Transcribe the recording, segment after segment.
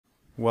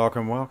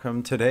Welcome,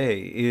 welcome. Today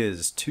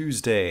is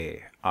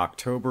Tuesday,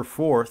 October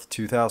 4th,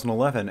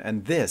 2011,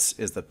 and this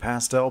is the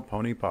Pastel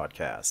Pony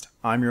Podcast.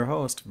 I'm your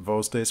host,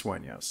 Vos de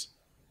Sueños.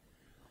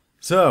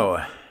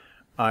 So,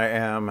 I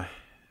am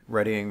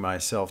readying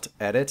myself to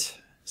edit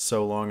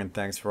So Long and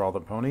Thanks for All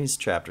the Ponies,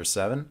 Chapter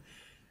 7,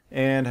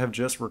 and have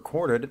just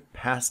recorded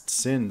Past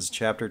Sins,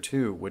 Chapter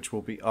 2, which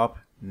will be up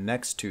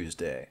next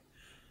Tuesday.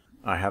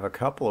 I have a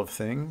couple of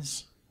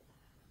things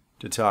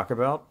to talk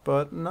about,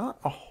 but not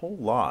a whole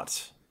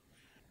lot.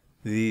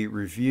 The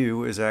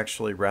review is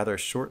actually rather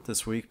short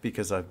this week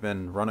because I've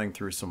been running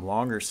through some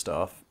longer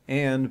stuff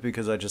and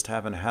because I just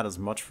haven't had as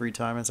much free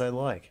time as I'd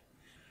like.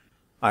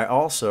 I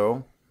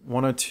also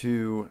wanted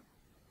to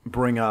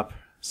bring up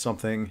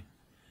something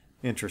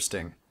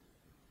interesting.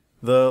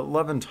 The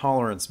love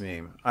intolerance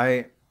meme.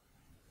 I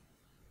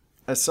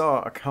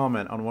saw a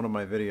comment on one of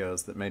my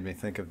videos that made me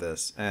think of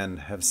this and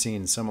have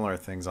seen similar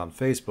things on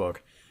Facebook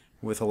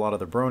with a lot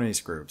of the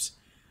bronies groups.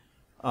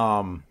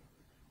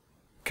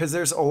 Because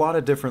there's a lot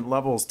of different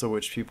levels to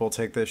which people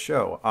take this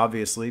show.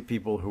 Obviously,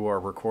 people who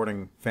are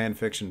recording fan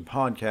fiction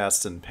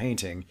podcasts and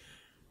painting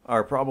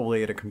are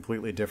probably at a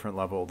completely different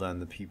level than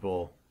the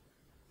people,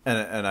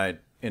 and I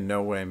in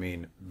no way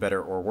mean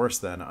better or worse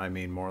than, I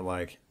mean more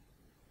like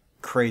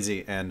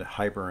crazy and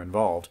hyper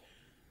involved.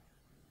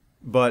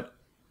 But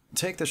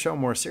take the show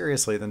more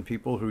seriously than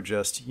people who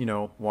just,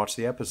 watch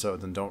the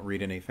episodes and don't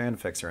read any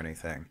fanfics or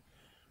anything.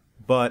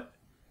 But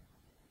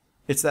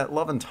it's that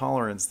love and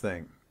tolerance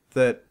thing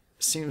that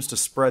seems to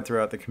spread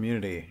throughout the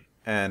community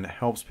and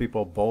helps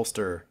people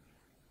bolster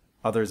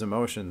others'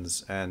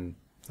 emotions and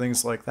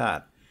things like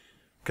that.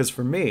 Because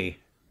for me,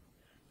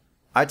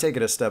 I take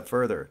it a step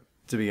further,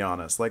 to be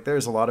honest. Like,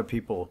 there's a lot of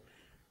people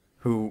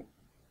who,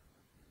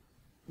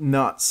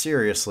 not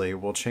seriously,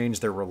 will change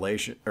their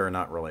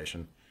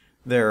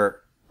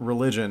their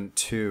religion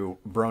to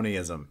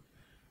bronyism,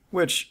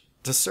 which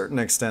to certain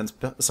extent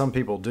some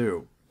people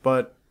do.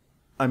 But,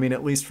 I mean,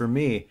 at least for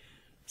me,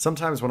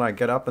 sometimes when I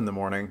get up in the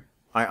morning,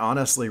 I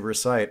honestly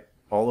recite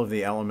all of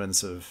the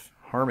elements of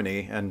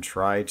harmony and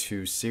try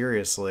to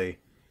seriously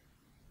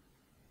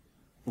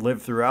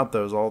live throughout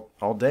those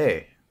all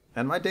day.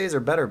 And my days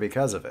are better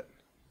because of it.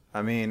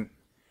 I mean,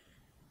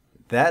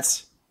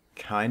 that's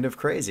kind of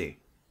crazy.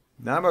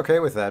 Now, I'm okay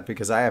with that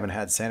because I haven't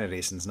had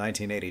sanity since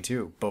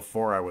 1982,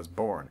 before I was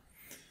born.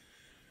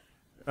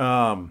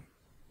 But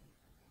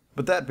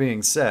that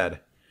being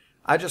said,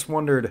 I just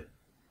wondered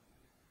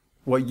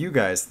what you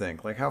guys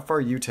think. Like, how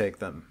far you take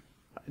them.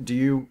 Do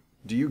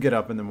you get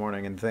up in the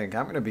morning and think,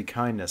 I'm going to be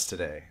kindness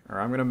today, or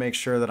I'm going to make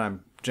sure that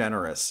I'm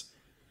generous?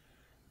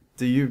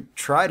 Do you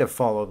try to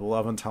follow the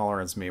love and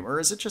tolerance meme, or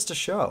is it just a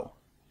show?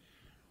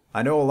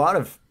 I know a lot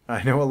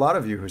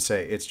of you who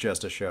say it's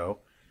just a show,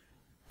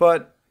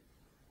 but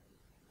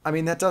I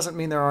mean, that doesn't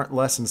mean there aren't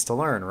lessons to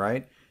learn,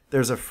 right?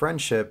 There's a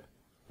friendship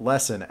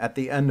lesson at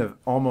the end of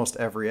almost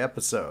every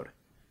episode.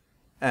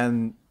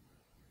 And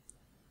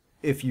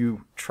if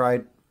you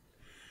tried,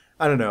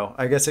 I don't know,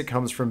 I guess it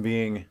comes from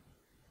being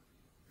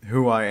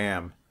who I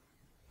am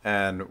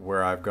and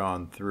where I've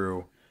gone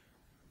through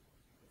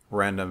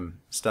random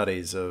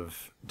studies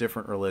of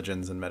different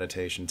religions and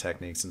meditation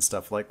techniques and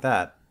stuff like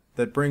that,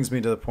 that brings me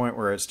to the point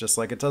where it's just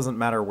like, it doesn't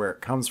matter where it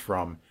comes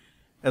from,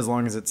 as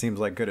long as it seems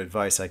like good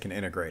advice, I can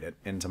integrate it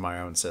into my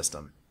own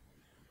system.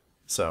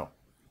 So,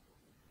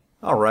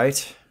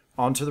 alright,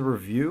 on to the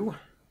review.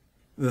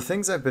 The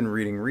things I've been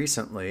reading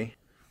recently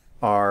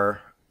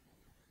are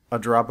A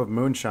Drop of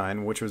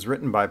Moonshine, which was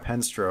written by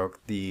Penstroke,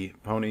 the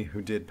pony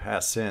who did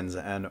Past Sins,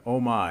 and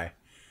oh my,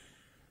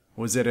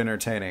 was it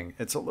entertaining.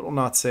 It's a little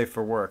not safe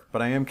for work,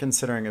 but I am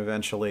considering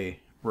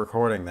eventually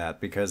recording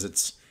that because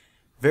it's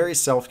very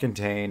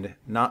self-contained,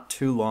 not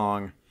too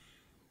long,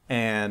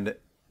 and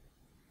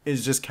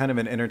is just kind of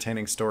an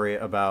entertaining story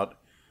about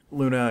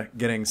Luna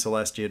getting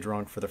Celestia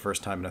drunk for the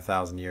first time in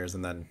 1,000 years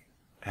and then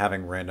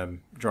having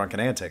random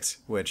drunken antics,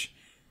 which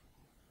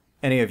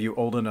any of you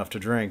old enough to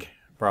drink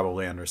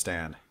probably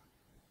understand.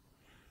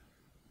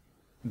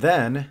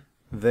 Then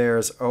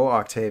there's Oh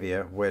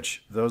Octavia,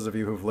 which those of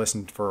you who've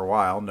listened for a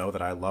while know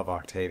that I love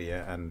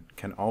Octavia and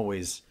can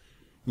always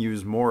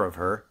use more of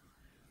her.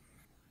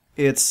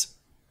 It's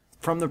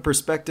from the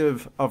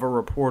perspective of a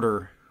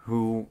reporter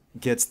who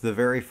gets the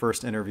very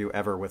first interview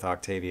ever with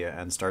Octavia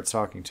and starts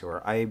talking to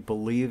her. I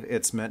believe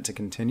it's meant to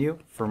continue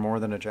for more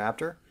than a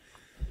chapter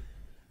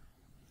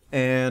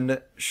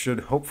and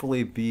should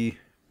hopefully be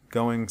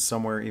going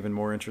somewhere even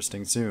more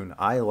interesting soon.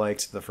 I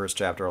liked the first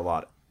chapter a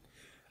lot.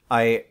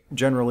 I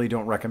generally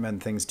don't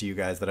recommend things to you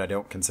guys that I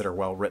don't consider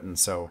well written,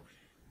 so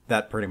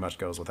that pretty much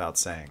goes without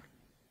saying.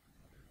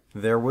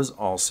 There was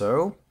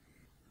also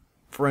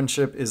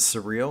Friendship is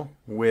Surreal,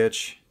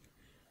 which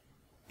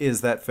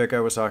is that fic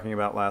I was talking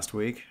about last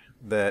week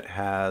that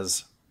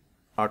has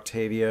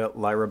Octavia,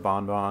 Lyra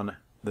Bonbon,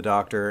 the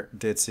Doctor,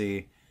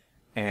 Ditzy,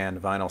 and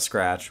Vinyl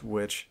Scratch,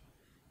 which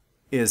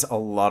is a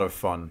lot of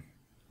fun,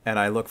 and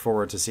I look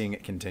forward to seeing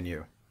it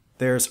continue.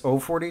 There's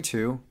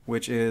 042,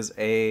 which is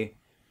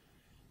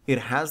it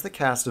has the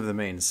cast of the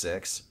main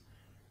six,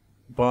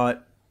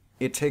 but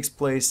it takes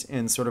place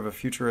in sort of a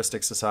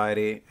futuristic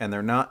society, and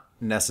they're not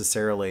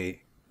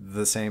necessarily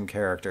the same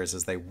characters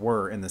as they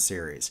were in the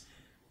series.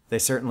 They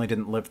certainly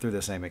didn't live through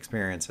the same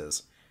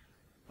experiences.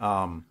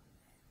 And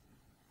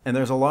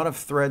there's a lot of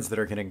threads that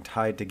are getting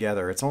tied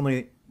together. It's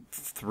only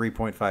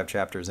 3.5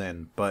 chapters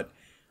in, but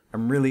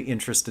I'm really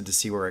interested to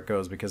see where it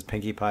goes because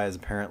Pinkie Pie has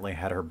apparently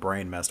had her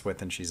brain messed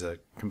with and she's a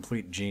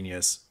complete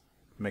genius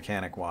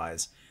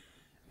mechanic-wise.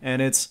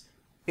 And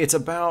it's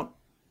about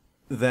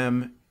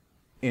them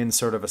in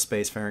sort of a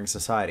spacefaring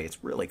society.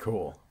 It's really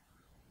cool.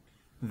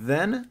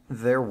 Then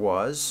there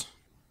was...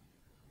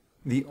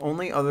 The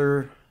only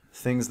other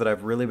things that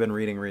I've really been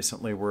reading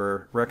recently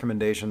were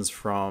recommendations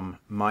from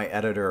my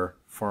editor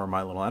for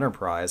My Little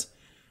Enterprise,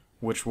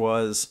 which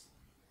was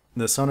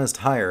The Sun is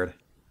Tired,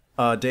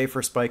 A Day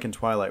for Spike and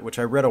Twilight, which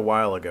I read a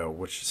while ago,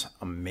 which is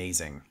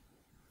amazing.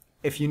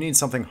 If you need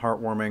something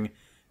heartwarming,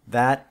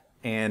 that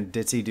and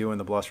Ditzy Doo and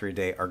the Blustery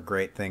Day are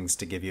great things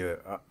to give you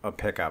a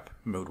pickup,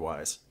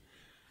 mood-wise.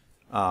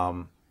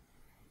 But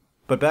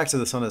back to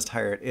The Sun is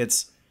Tired,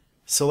 it's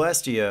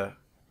Celestia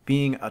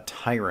being a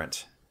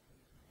tyrant,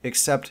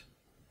 except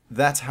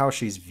that's how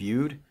she's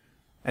viewed,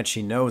 and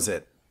she knows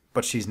it,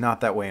 but she's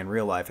not that way in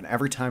real life. And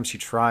every time she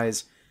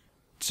tries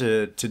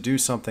to do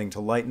something to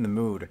lighten the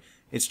mood,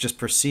 it's just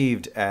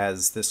perceived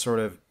as this sort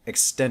of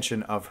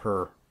extension of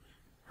her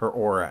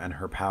aura and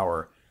her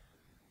power.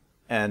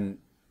 And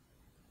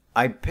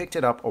I picked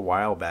it up a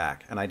while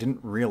back, and I didn't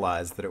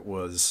realize that it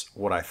was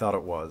what I thought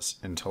it was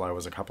until I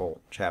was a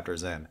couple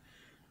chapters in.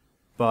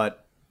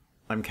 But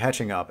I'm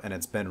catching up, and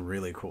it's been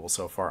really cool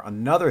so far.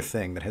 Another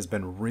thing that has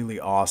been really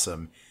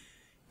awesome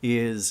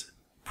is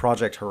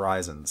Project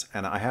Horizons.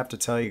 And I have to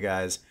tell you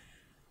guys,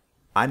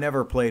 I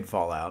never played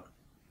Fallout.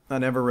 I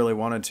never really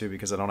wanted to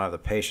because I don't have the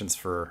patience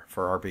for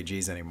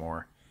RPGs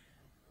anymore.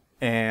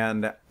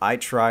 And I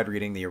tried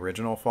reading the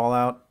original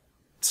Fallout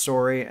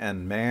story,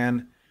 and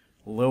man,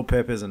 Lil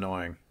Pip is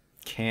annoying.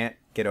 Can't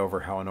get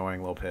over how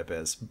annoying Lil Pip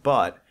is.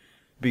 But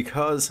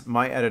because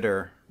my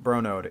editor,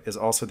 Bronode, is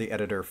also the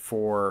editor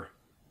for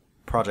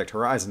Project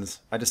Horizons,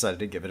 I decided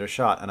to give it a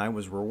shot, and I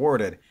was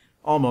rewarded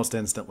almost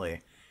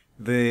instantly.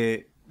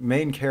 The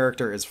main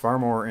character is far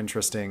more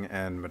interesting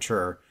and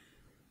mature,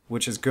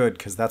 which is good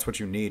because that's what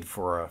you need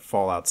for a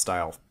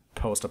Fallout-style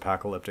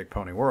post-apocalyptic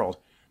pony world.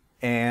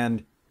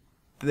 And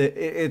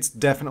it's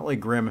definitely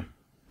grim,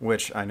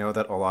 which I know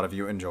that a lot of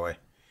you enjoy.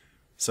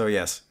 So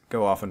yes,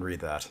 go off and read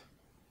that.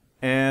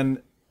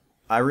 And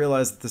I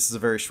realize that this is a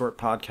very short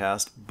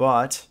podcast,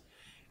 but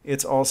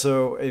it's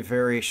also a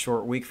very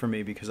short week for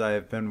me because I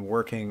have been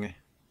working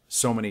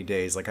so many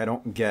days. Like, I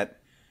don't get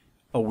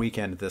a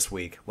weekend this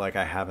week like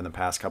I have in the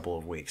past couple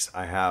of weeks.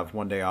 I have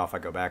one day off, I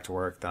go back to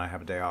work, then I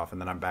have a day off, and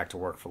then I'm back to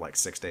work for like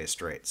 6 days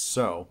straight.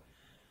 So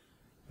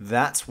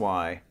that's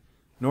why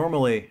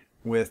normally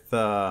with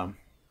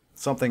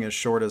something as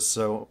short as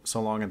So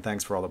Long and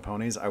Thanks for All the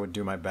Ponies, I would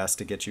do my best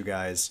to get you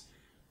guys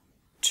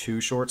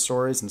 2 short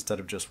stories instead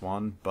of just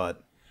 1,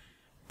 but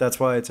that's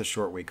why it's a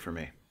short week for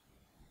me.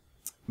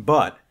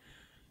 But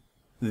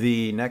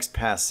the next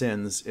Past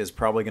Sins is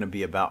probably going to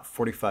be about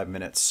 45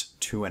 minutes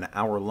to an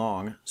hour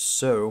long,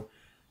 so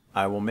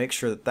I will make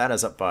sure that that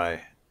is up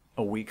by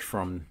a week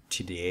from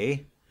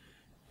today,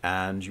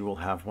 and you will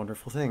have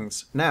wonderful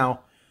things.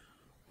 Now,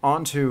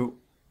 on to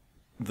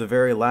the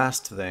very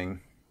last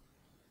thing.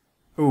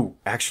 Ooh,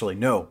 actually,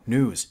 no.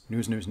 News.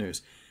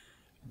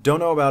 Don't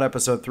know about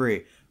episode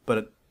 3,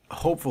 but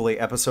hopefully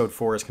episode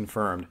 4 is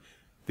confirmed,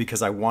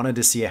 because I wanted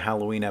to see a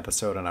Halloween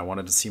episode and I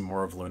wanted to see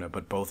more of Luna,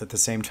 but both at the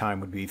same time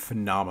would be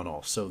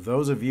phenomenal. So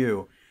those of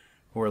you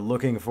who are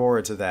looking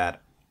forward to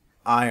that,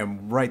 I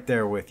am right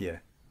there with you.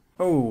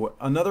 Oh,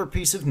 another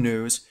piece of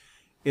news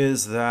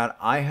is that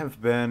I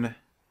have been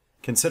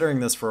considering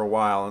this for a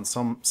while, and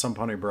some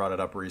pony brought it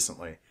up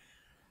recently,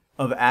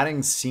 of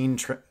adding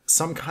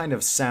some kind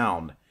of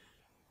sound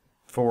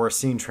for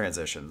scene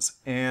transitions.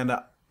 And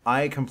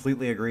I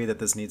completely agree that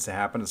this needs to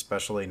happen,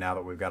 especially now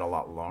that we've got a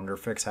lot longer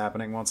fix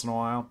happening once in a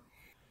while.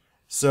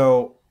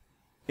 So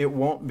it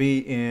won't be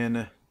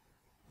in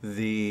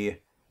this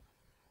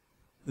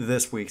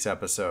week's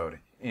episode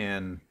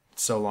in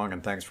So Long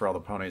and Thanks for All the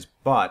Ponies,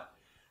 but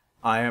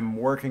I am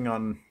working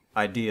on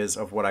ideas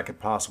of what I could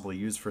possibly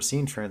use for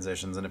scene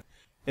transitions. And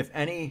if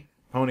any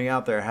pony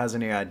out there has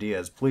any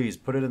ideas, please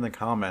put it in the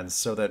comments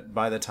so that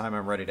by the time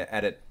I'm ready to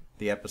edit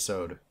the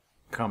episode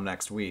come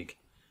next week,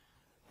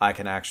 I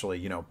can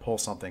actually, pull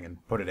something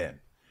and put it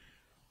in.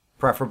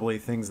 Preferably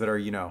things that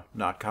are,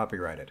 not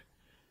copyrighted.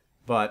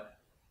 But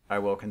I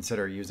will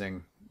consider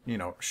using,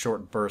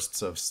 short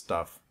bursts of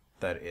stuff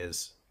that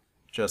is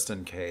just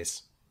in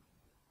case.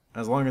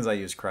 As long as I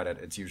use credit,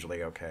 it's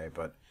usually okay,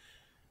 but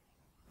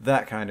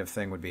that kind of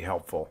thing would be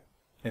helpful.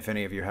 If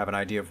any of you have an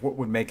idea of what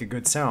would make a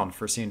good sound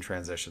for scene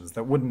transitions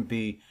that wouldn't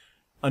be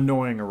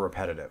annoying or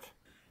repetitive.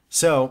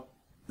 So,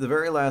 the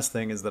very last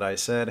thing is that I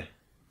said...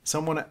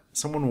 Someone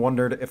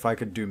wondered if I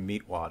could do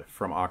Meatwad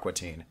from Aqua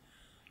Teen.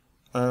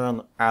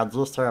 And I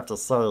just have to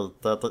say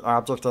that the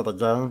object of the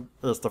game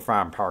is to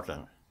find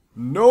parking.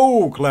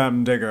 No,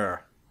 Clam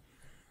Digger!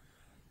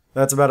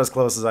 That's about as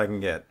close as I can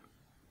get.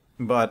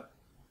 But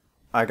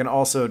I can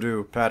also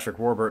do Patrick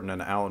Warburton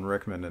and Alan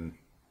Rickman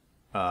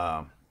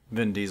and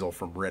Vin Diesel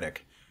from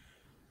Riddick,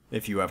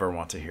 if you ever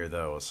want to hear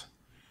those.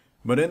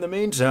 But in the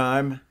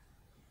meantime,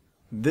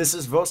 this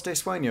is Vos de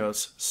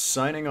Sueños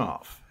signing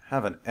off.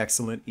 Have an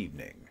excellent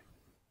evening.